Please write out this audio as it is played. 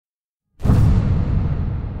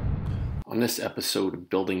On this episode of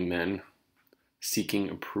Building Men, Seeking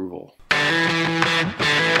Approval.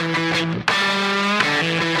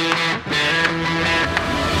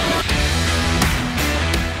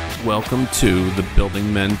 Welcome to the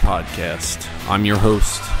Building Men podcast. I'm your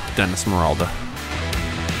host, Dennis Meralda.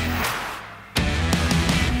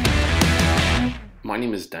 My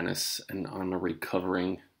name is Dennis, and I'm a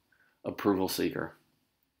recovering approval seeker.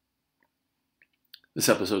 This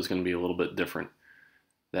episode is going to be a little bit different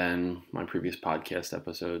than my previous podcast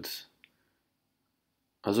episodes.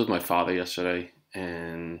 I was with my father yesterday,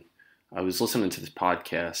 and I was listening to this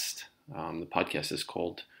podcast. The podcast is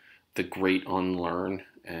called The Great Unlearn,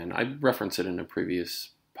 and I referenced it in a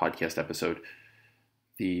previous podcast episode.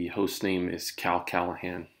 The host name is Cal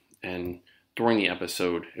Callahan, and during the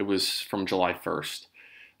episode, it was from July 1st,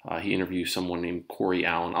 he interviewed someone named Corey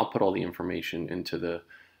Allen. I'll put all the information into the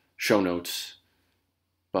show notes.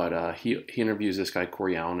 But he interviews this guy,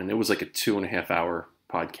 Corey Allen, and it was like a 2.5 hour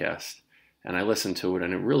podcast. And I listened to it,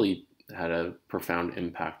 and it really had a profound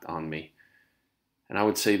impact on me. And I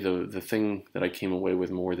would say the thing that I came away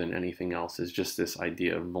with more than anything else is just this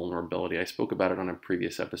idea of vulnerability. I spoke about it on a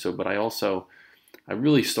previous episode, but I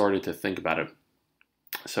really started to think about it.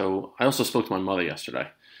 So I also spoke to my mother yesterday.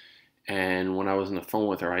 And when I was on the phone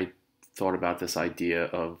with her, I thought about this idea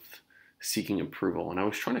of seeking approval. And I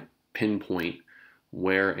was trying to pinpoint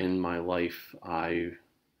where in my life I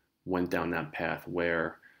went down that path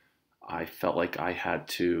where I felt like I had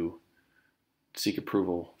to seek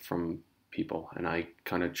approval from people, and I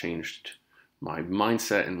kind of changed my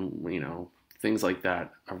mindset and things like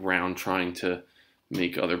that around trying to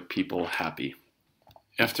make other people happy.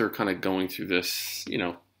 After kind of going through this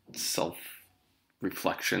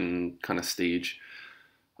self-reflection kind of stage,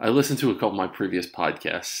 I listened to a couple of my previous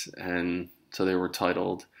podcasts, and so they were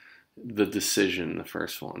titled The Decision, the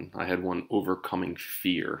first one. I had one, Overcoming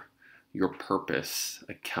Fear, Your Purpose,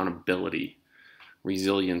 Accountability,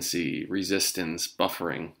 Resiliency, Resistance,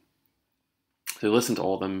 Buffering. So I listened to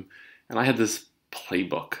all of them, and I had this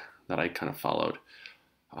playbook that I kind of followed.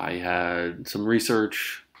 I had some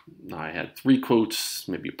research, I had 3 quotes,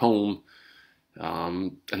 maybe a poem,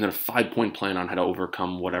 and then a 5-point plan on how to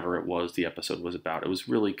overcome whatever it was the episode was about. It was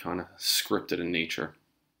really kind of scripted in nature.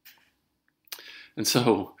 And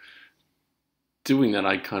so doing that,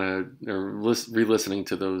 I re-listening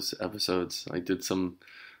to those episodes, I did some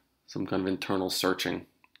kind of internal searching.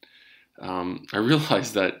 I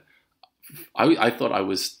realized that I thought I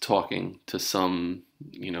was talking to some,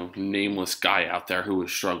 nameless guy out there who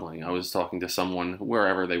was struggling. I was talking to someone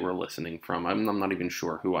wherever they were listening from. I'm not even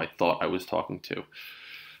sure who I thought I was talking to.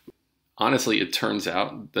 Honestly, it turns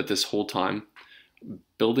out that this whole time,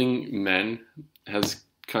 Building Men has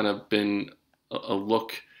kind of been a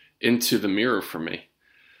look into the mirror for me.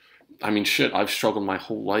 I mean, I've struggled my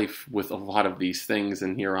whole life with a lot of these things,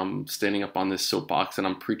 and here I'm standing up on this soapbox and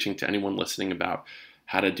I'm preaching to anyone listening about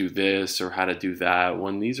how to do this or how to do that,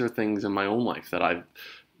 when these are things in my own life that I've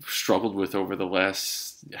struggled with over the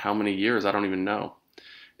last how many years, I don't even know.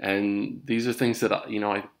 And these are things that,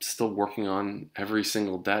 I'm still working on every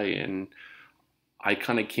single day. And I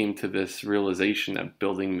kind of came to this realization that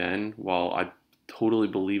building men, while I totally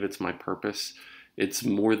believe it's my purpose, it's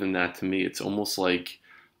more than that to me. It's almost like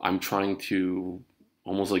I'm trying to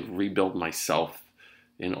rebuild myself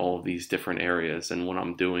in all of these different areas. And when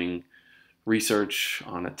I'm doing research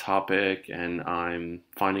on a topic and I'm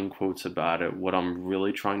finding quotes about it, what I'm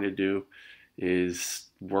really trying to do is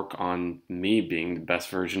work on me being the best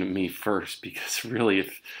version of me first. Because really,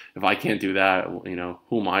 if I can't do that,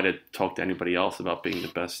 who am I to talk to anybody else about being the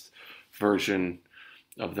best version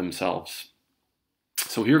of themselves?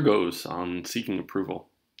 So here goes on seeking approval.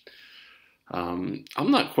 I'm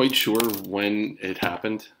not quite sure when it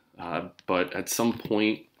happened, but at some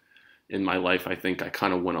point in my life, I think I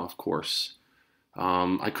kind of went off course.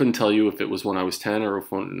 I couldn't tell you if it was when I was 10 or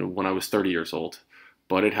when I was 30 years old,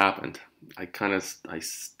 but it happened. I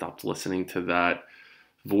stopped listening to that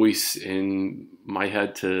voice in my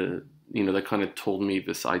head that kind of told me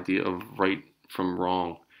this idea of right from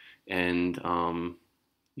wrong, and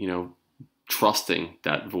trusting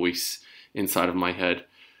that voice inside of my head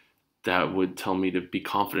that would tell me to be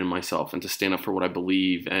confident in myself and to stand up for what I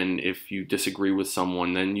believe. And if you disagree with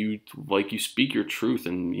someone, then you speak your truth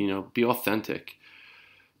and, be authentic.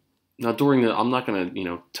 Now, I'm not going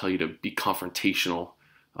to, tell you to be confrontational,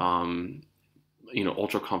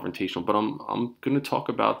 ultra confrontational, but I'm going to talk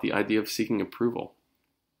about the idea of seeking approval.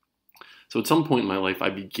 So at some point in my life, I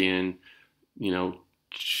began,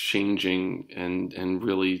 changing and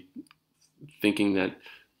really thinking that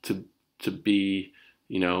to be,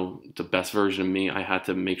 the best version of me, I had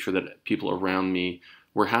to make sure that people around me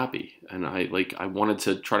were happy, and I wanted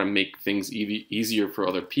to try to make things easier for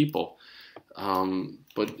other people.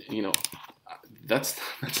 But that's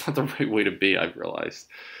not the right way to be, I've realized.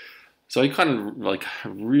 So I kind of like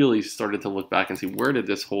really started to look back and see, where did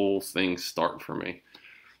this whole thing start for me?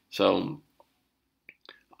 So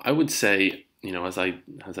I would say, as I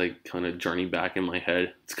kind of journey back in my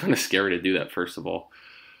head, it's kind of scary to do that, first of all.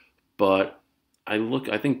 But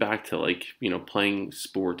I think back to, like, playing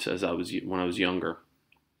sports when I was younger,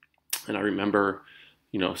 and I remember,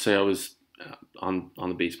 say I was on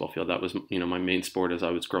the baseball field. That was, my main sport as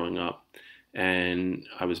I was growing up, and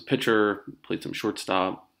I was a pitcher, played some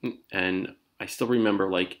shortstop, and I still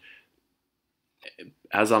remember, like,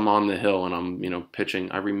 as I'm on the hill and I'm,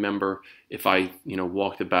 pitching, I remember if I,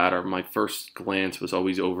 walked the batter, my first glance was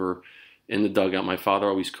always over in the dugout. My father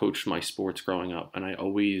always coached my sports growing up, and I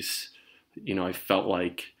always, I felt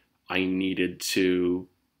like I needed to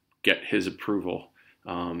get his approval.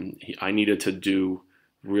 I needed to do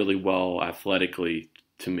really well athletically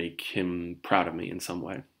to make him proud of me in some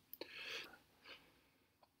way.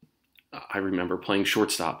 I remember playing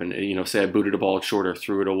shortstop and, say I booted a ball short or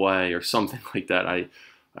threw it away or something like that.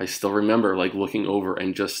 I still remember, like, looking over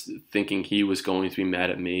and just thinking he was going to be mad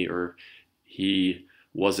at me, or he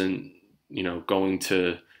wasn't, going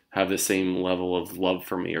to have the same level of love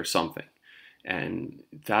for me or something. And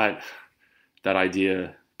that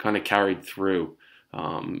idea kind of carried through.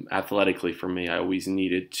 Athletically for me, I always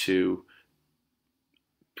needed to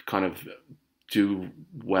kind of do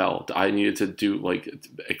well. I needed to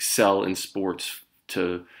excel in sports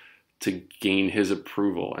to gain his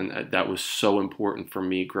approval, and that was so important for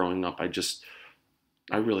me growing up. I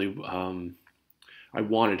really I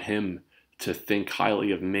wanted him to think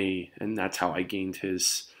highly of me, and that's how I gained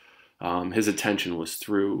his attention, was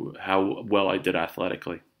through how well I did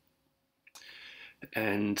athletically.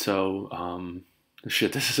 And so,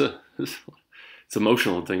 this is it's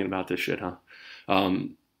emotional thinking about this shit, huh?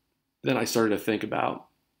 Then I started to think about,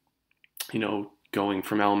 going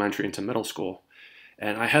from elementary into middle school,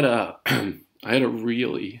 and I had a I had a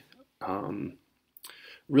really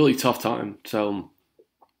really tough time. So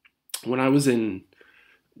when I was in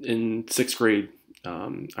sixth grade,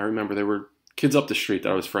 I remember there were kids up the street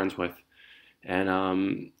that I was friends with, and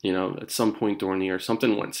at some point during the year,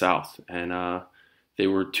 something went south, and they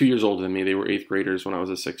were 2 years older than me. They were eighth graders when I was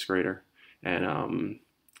a sixth grader, and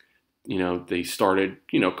they started,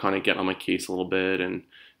 kind of getting on my case a little bit and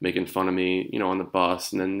making fun of me, on the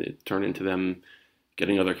bus. And then it turned into them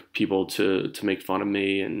getting other people to make fun of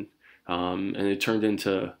me. And it turned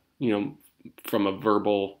into, from a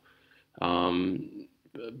verbal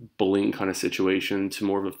bullying kind of situation to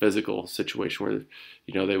more of a physical situation where,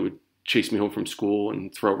 they would chase me home from school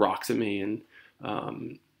and throw rocks at me. And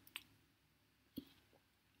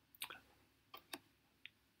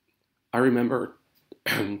I remember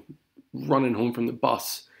running home from the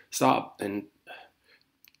bus stop, and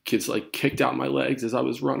kids like kicked out my legs as I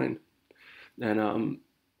was running, and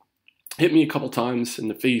hit me a couple times in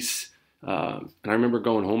the face. And I remember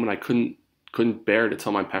going home, and I couldn't bear to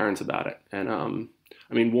tell my parents about it. And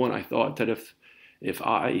I thought that if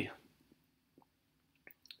I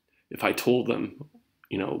told them,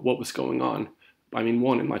 what was going on,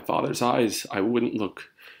 in my father's eyes, I wouldn't look,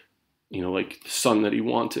 like the son that he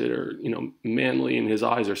wanted, or, manly in his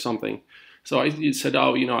eyes or something. So I said,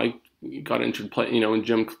 I got injured in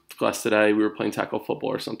gym class today. We were playing tackle football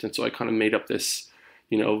or something. So I kind of made up this,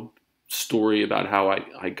 story about how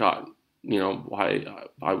I got, why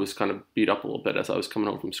I was kind of beat up a little bit as I was coming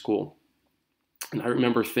home from school. And I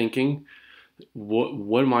remember thinking,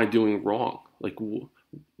 what am I doing wrong? Like,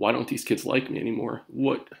 why don't these kids like me anymore?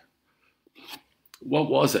 What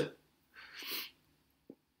was it?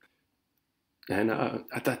 And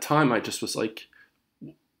at that time, I just was like,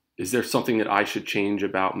 is there something that I should change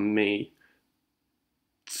about me,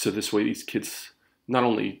 so this way these kids not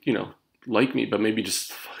only, like me, but maybe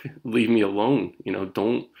just leave me alone,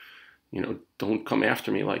 don't come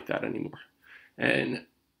after me like that anymore. And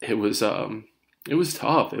it was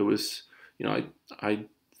tough. It was, I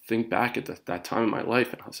think back at that time in my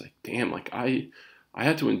life, and I was like, damn, like I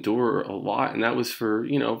had to endure a lot. And that was for,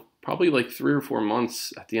 probably like 3 or 4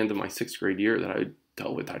 months at the end of my sixth grade year that I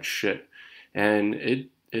dealt with that shit. And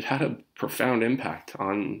it had a profound impact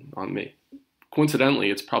on me.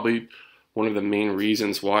 Coincidentally, it's probably one of the main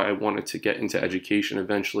reasons why I wanted to get into education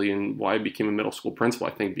eventually, and why I became a middle school principal,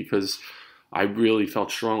 I think, because I really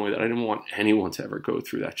felt strongly that I didn't want anyone to ever go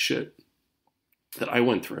through that shit that I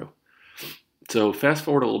went through. So fast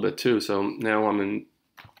forward a little bit too. So now I'm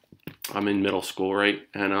in middle school, right?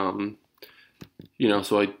 And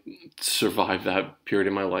So I survived that period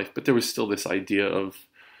in my life, but there was still this idea of,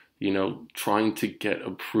 trying to get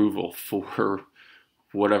approval for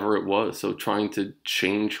whatever it was. So trying to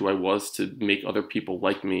change who I was to make other people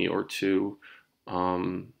like me, or to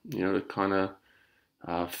kind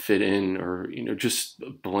of fit in, or, just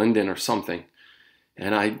blend in or something.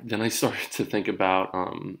 And then I started to think about,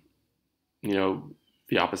 you know,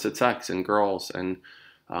 the opposite sex and girls. And,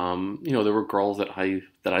 there were girls that I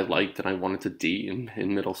liked and I wanted to date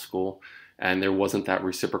in middle school. And there wasn't that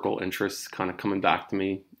reciprocal interest kind of coming back to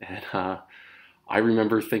me. And I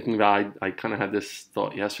remember thinking about, I kind of had this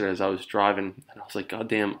thought yesterday as I was driving, and I was like, God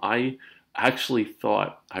damn, I actually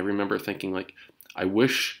thought, I remember thinking, like, I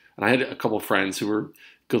wish, and I had a couple of friends who were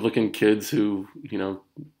good looking kids who,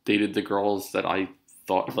 dated the girls that I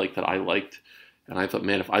thought, like, that I liked. And I thought,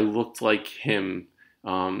 man, if I looked like him,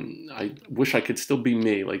 I wish I could still be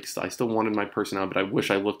me. Like, I still wanted my personality, but I wish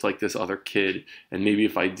I looked like this other kid. And maybe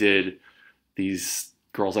if I did, these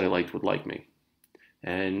girls that I liked would like me.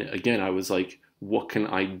 And again, I was like, what can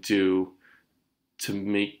I do to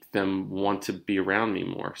make them want to be around me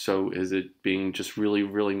more? So is it being just really,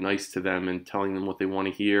 really nice to them and telling them what they want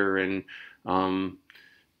to hear, and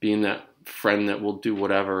being that friend that will do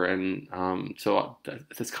whatever? And so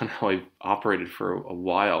that's kind of how I operated for a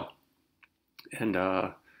while. And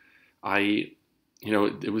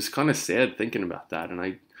it was kind of sad thinking about that. And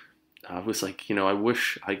I was like, I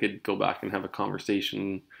wish I could go back and have a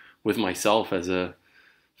conversation with myself as a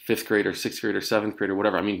fifth grader, sixth grader, seventh grader,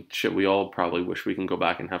 whatever. I mean, shit, we all probably wish we can go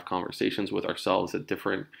back and have conversations with ourselves at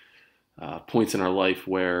different points in our life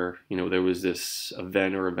where, there was this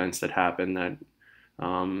event or events that happened that,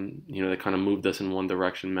 that kind of moved us in one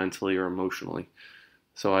direction mentally or emotionally.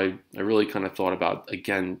 So I really kind of thought about,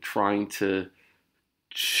 again, trying to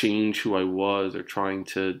change who I was, or trying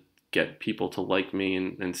to get people to like me,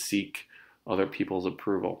 and seek other people's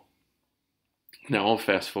approval. Now I'll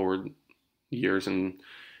fast forward years, and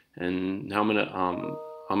now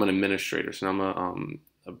I'm an administrator, so now I'm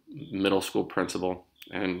a middle school principal.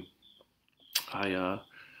 And I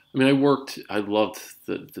loved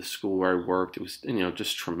the school where I worked. It was,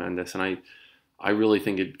 just tremendous. And I really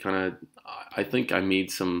think I think I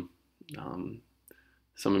made some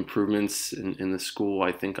improvements in the school.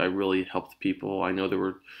 I think I really helped people. I know there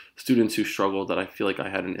were students who struggled that I feel like I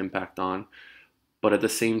had an impact on, but at the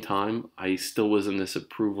same time, I still was in this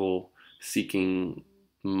approval seeking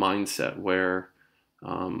mindset where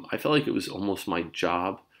I felt like it was almost my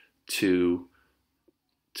job to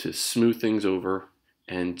smooth things over,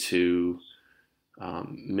 and to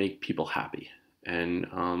make people happy. And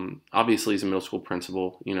obviously, as a middle school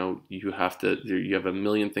principal, you have a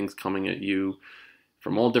million things coming at you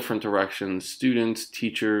from all different directions: students,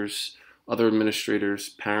 teachers, other administrators,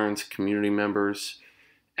 parents, community members.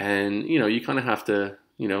 And you kind of have to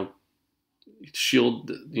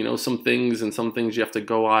shield some things, and some things you have to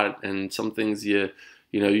go at, and some things you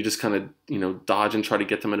just kind of dodge and try to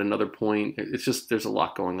get them at another point. It's just, there's a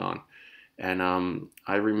lot going on. And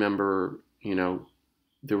I remember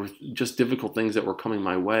there were just difficult things that were coming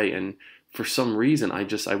my way, and for some reason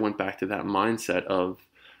I went back to that mindset of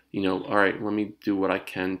all right, let me do what I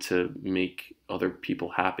can to make other people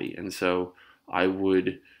happy. And so I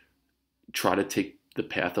would try to take the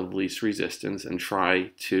path of least resistance, and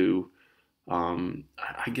try to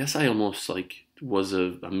I guess I almost like was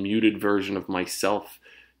a muted version of myself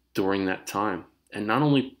during that time. And not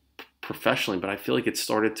only professionally, but I feel like it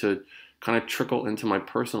started to kind of trickle into my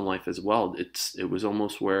personal life as well. It was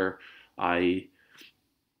almost where I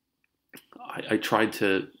tried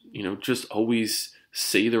to just always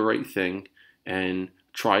say the right thing, and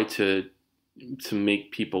try to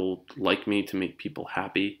make people like me, to make people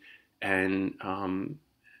happy. And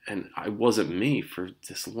I wasn't me for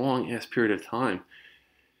this long ass period of time.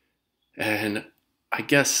 And I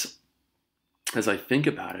guess as I think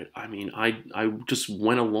about it, I mean, I just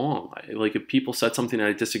went along. Like, if people said something that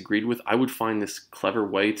I disagreed with, I would find this clever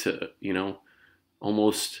way to,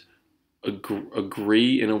 almost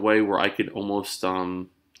agree in a way where I could almost,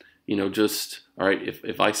 just, all right,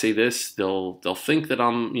 if I say this, they'll think that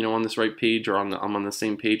I'm, on this right page, or I'm on the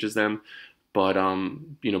same page as them. But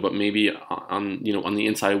but maybe on the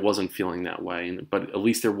inside I wasn't feeling that way. But at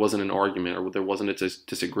least there wasn't an argument, or there wasn't a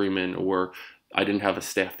disagreement, or I didn't have a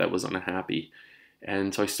staff that was unhappy.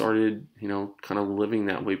 And so I started, kind of living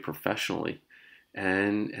that way professionally.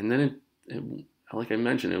 And then it like I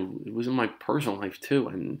mentioned, it was in my personal life too.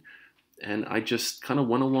 And I just kind of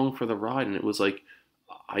went along for the ride. And it was like,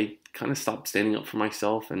 I kind of stopped standing up for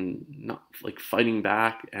myself and not like fighting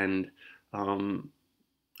back. And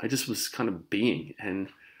I just was kind of being. And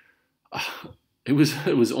it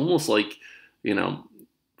was almost like you know,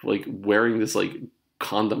 like wearing this like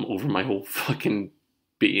condom over my whole fucking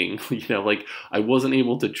being. Like I wasn't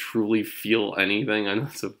able to truly feel anything. I know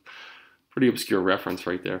it's a pretty obscure reference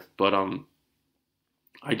right there, but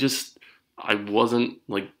I wasn't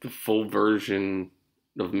like the full version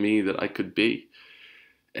of me that I could be.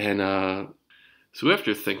 And so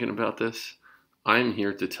after thinking about this, I'm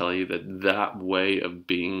here to tell you that that way of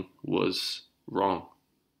being was wrong.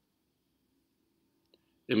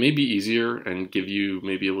 It may be easier and give you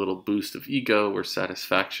maybe a little boost of ego or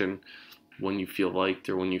satisfaction when you feel liked,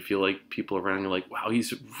 or when you feel like people around you are like, wow,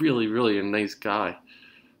 he's really, really a nice guy.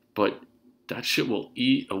 But that shit will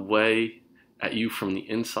eat away at you from the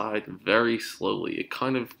inside very slowly.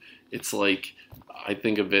 It's like, I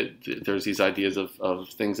think of it, there's these ideas of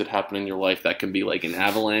things that happen in your life that can be like an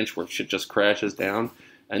avalanche where shit just crashes down.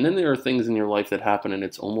 And then there are things in your life that happen and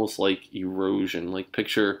it's almost like erosion. Like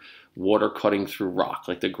picture water cutting through rock,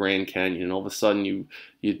 like the Grand Canyon. And all of a sudden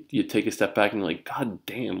you take a step back and you're like, God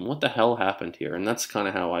damn, what the hell happened here? And that's kind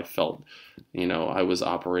of how I felt, I was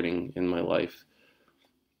operating in my life.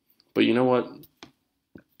 But you know what?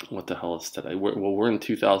 What the hell is today? We're in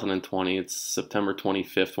 2020. It's September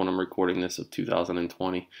 25th when I'm recording this of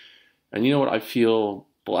 2020. And you know what? I feel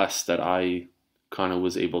blessed that I kind of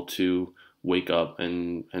was able to wake up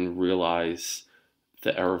and realize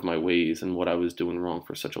the error of my ways and what I was doing wrong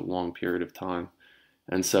for such a long period of time.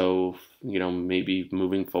 And so, maybe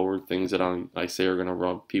moving forward, things that I say are going to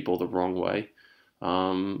rub people the wrong way.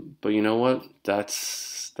 But you know what?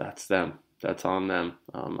 That's them. That's on them.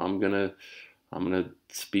 I'm gonna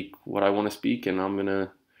speak what I want to speak, and I'm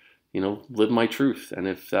gonna, live my truth. And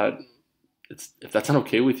if that's not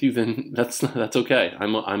okay with you, then that's okay.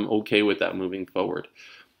 I'm okay with that moving forward.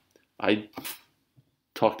 I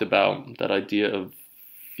talked about that idea of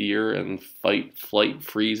fear and fight, flight,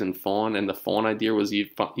 freeze, and fawn. And the fawn idea was you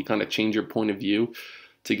kind of change your point of view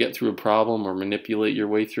to get through a problem or manipulate your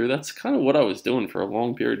way through. That's kind of what I was doing for a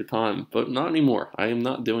long period of time, but not anymore. I am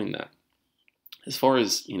not doing that. As far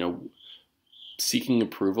as, seeking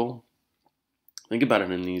approval, think about it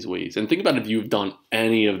in these ways. And think about if you've done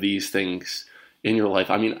any of these things in your life.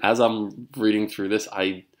 I mean, as I'm reading through this,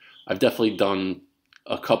 I've definitely done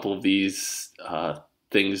a couple of these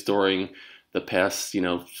things during the past,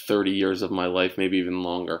 30 years of my life, maybe even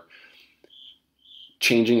longer.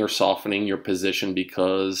 Changing or softening your position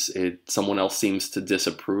because someone else seems to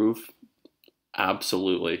disapprove.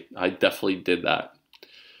 Absolutely. I definitely did that.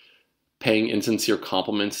 Paying insincere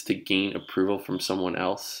compliments to gain approval from someone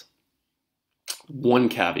else. One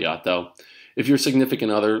caveat though, if your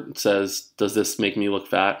significant other says, "Does this make me look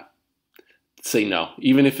fat?" Say no.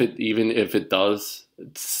 Even if it does,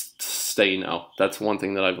 say no. That's one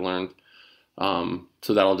thing that I've learned.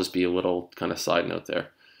 So that'll just be a little kind of side note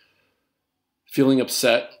there. Feeling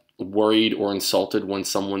upset, worried, or insulted when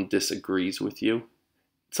someone disagrees with you.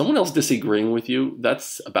 Someone else disagreeing with you,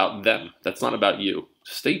 that's about them. That's not about you.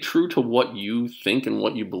 Stay true to what you think and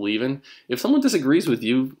what you believe in. If someone disagrees with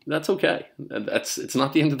you, that's okay. It's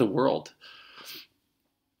not the end of the world.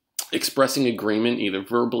 Expressing agreement, either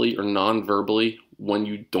verbally or non-verbally, when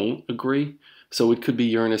you don't agree. So it could be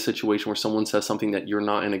you're in a situation where someone says something that you're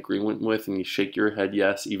not in agreement with and you shake your head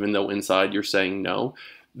yes, even though inside you're saying no.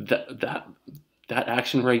 That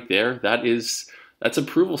action right there, that's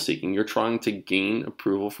approval seeking. You're trying to gain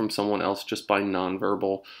approval from someone else just by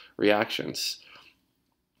nonverbal reactions.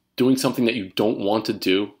 Doing something that you don't want to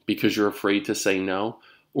do because you're afraid to say no,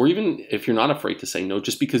 or even if you're not afraid to say no,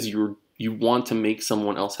 just because you want to make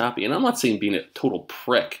someone else happy. And I'm not saying being a total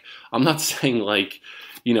prick. I'm not saying like,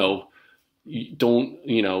 you don't,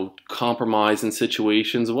 compromise in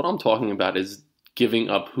situations. What I'm talking about is giving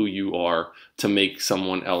up who you are to make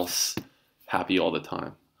someone else happy all the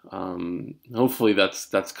time. Hopefully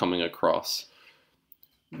that's coming across.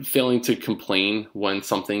 Failing to complain when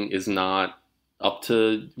something is not up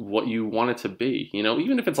to what you want it to be.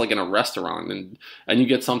 Even if it's like in a restaurant and you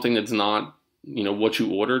get something that's not, what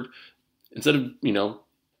you ordered, instead of,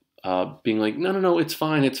 being like, no, it's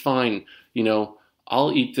fine.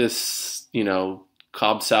 I'll eat this,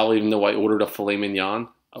 Cobb salad even though I ordered a filet mignon.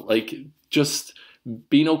 Like just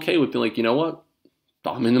being okay with being like, you know what?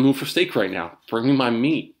 I'm in the mood for steak right now. Bring me my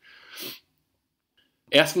meat.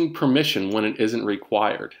 Asking permission when it isn't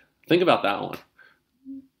required. Think about that one.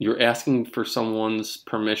 You're asking for someone's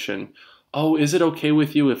permission. Oh, is it okay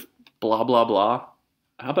with you if blah, blah, blah?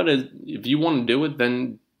 How about if you want to do it,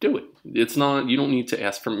 then do it. It's not, you don't need to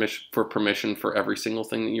ask for permission for every single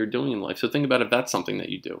thing that you're doing in life. So think about if that's something that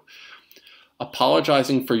you do.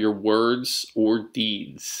 Apologizing for your words or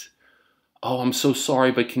deeds. Oh, I'm so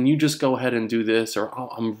sorry, but can you just go ahead and do this? Or, oh,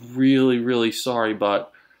 I'm really, really sorry,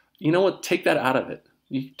 but, you know what? Take that out of it.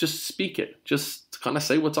 You just speak it. Just kind of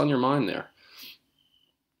say what's on your mind there.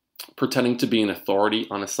 Pretending to be an authority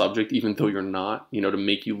on a subject, even though you're not, to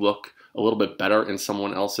make you look a little bit better in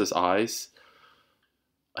someone else's eyes.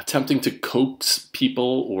 Attempting to coax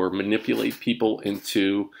people or manipulate people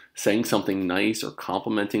into saying something nice or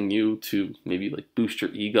complimenting you to maybe like boost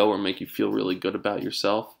your ego or make you feel really good about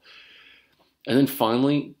yourself. And then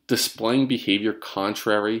finally, displaying behavior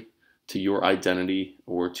contrary to your identity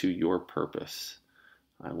or to your purpose.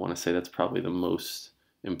 I want to say that's probably the most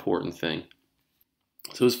important thing.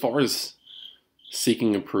 So as far as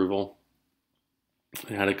seeking approval,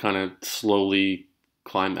 and how to kind of slowly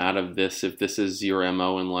climb out of this, if this is your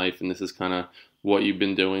MO in life and this is kind of what you've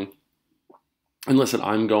been doing. And listen,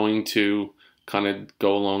 I'm going to kind of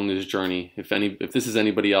go along this journey. If this is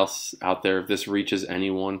anybody else out there, if this reaches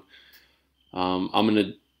anyone, I'm going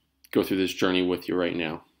to go through this journey with you right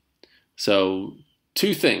now. So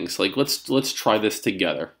 2 things, like let's try this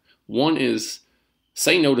together. One is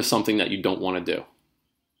say no to something that you don't want to do.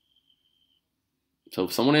 So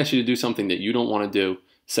if someone asks you to do something that you don't want to do,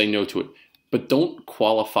 say no to it. But don't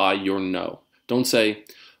qualify your no. Don't say,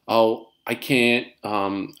 oh, I can't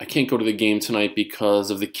go to the game tonight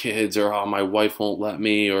because of the kids, or oh, my wife won't let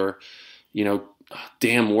me, or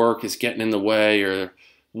damn work is getting in the way, or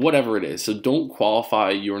whatever it is. So don't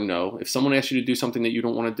qualify your no. If someone asks you to do something that you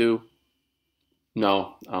don't want to do,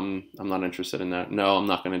 no, I'm not interested in that. No, I'm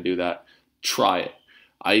not going to do that. Try it.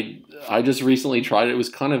 I just recently tried it. It was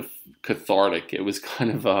kind of cathartic. It was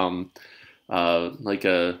kind of like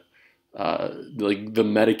the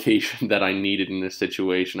medication that I needed in this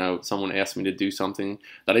situation. Someone asked me to do something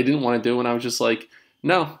that I didn't want to do, and I was just like,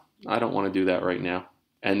 no, I don't want to do that right now.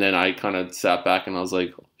 And then I kind of sat back and I was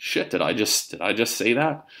like, shit, did I just say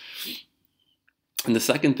that? And the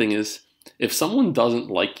second thing is, if someone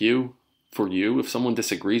doesn't like you for you, if someone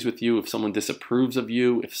disagrees with you, if someone disapproves of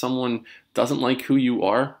you, if someone doesn't like who you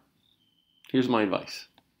are, here's my advice.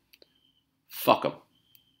 Fuck them.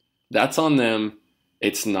 That's on them.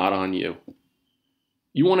 It's not on you.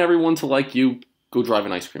 You want everyone to like you, go drive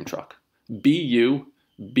an ice cream truck. Be you.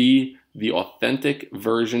 Be the authentic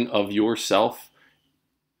version of yourself.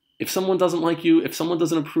 If someone doesn't like you, if someone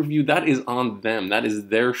doesn't approve of you, that is on them. That is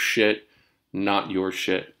their shit, not your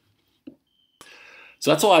shit.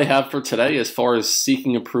 So that's all I have for today as far as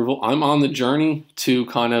seeking approval. I'm on the journey to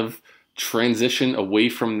kind of transition away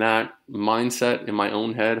from that mindset in my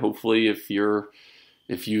own head. Hopefully, if you've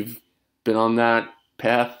been on that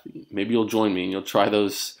path, maybe you'll join me and you'll try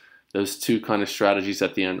those 2 kind of strategies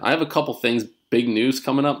at the end. I have a couple things, big news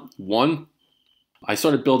coming up. One, I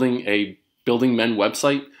started building a Building Men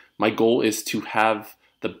website. My goal is to have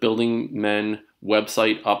the Building Men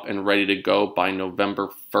website up and ready to go by November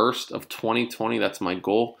 1st of 2020. That's my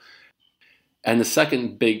goal. And the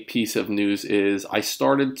second big piece of news is I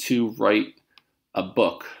started to write a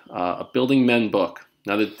book, a Building Men book.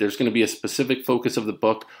 Now that there's going to be a specific focus of the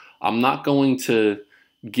book, I'm not going to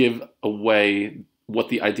give away what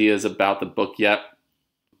the idea is about the book yet,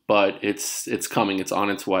 but it's coming. It's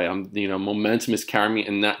on its way. Momentum is carrying me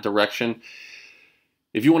in that direction.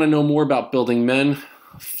 If you want to know more about Building Men,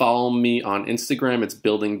 follow me on Instagram. It's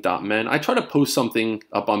building.men. I try to post something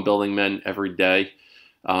up on Building Men every day.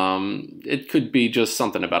 It could be just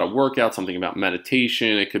something about a workout, something about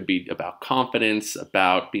meditation. It could be about confidence,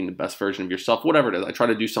 about being the best version of yourself, whatever it is. I try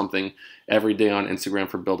to do something every day on Instagram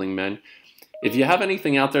for Building Men. If you have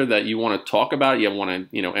anything out there that you want to talk about, you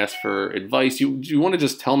want to ask for advice, you want to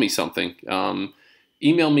just tell me something,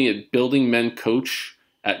 email me at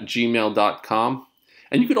buildingmencoach@gmail.com.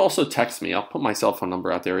 And you could also text me. I'll put my cell phone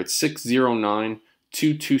number out there. It's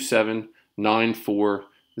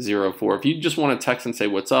 609-227-9404. If you just want to text and say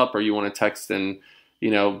what's up, or you want to text and,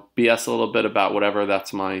 BS a little bit about whatever,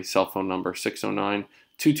 that's my cell phone number,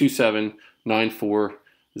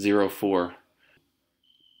 609-227-9404.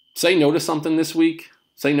 Say no to something this week.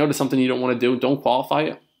 Say no to something you don't want to do. Don't qualify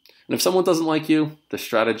it. And if someone doesn't like you, the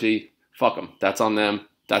strategy, fuck them. That's on them.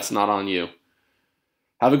 That's not on you.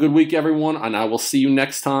 Have a good week, everyone, and I will see you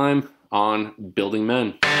next time on Building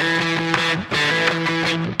Men.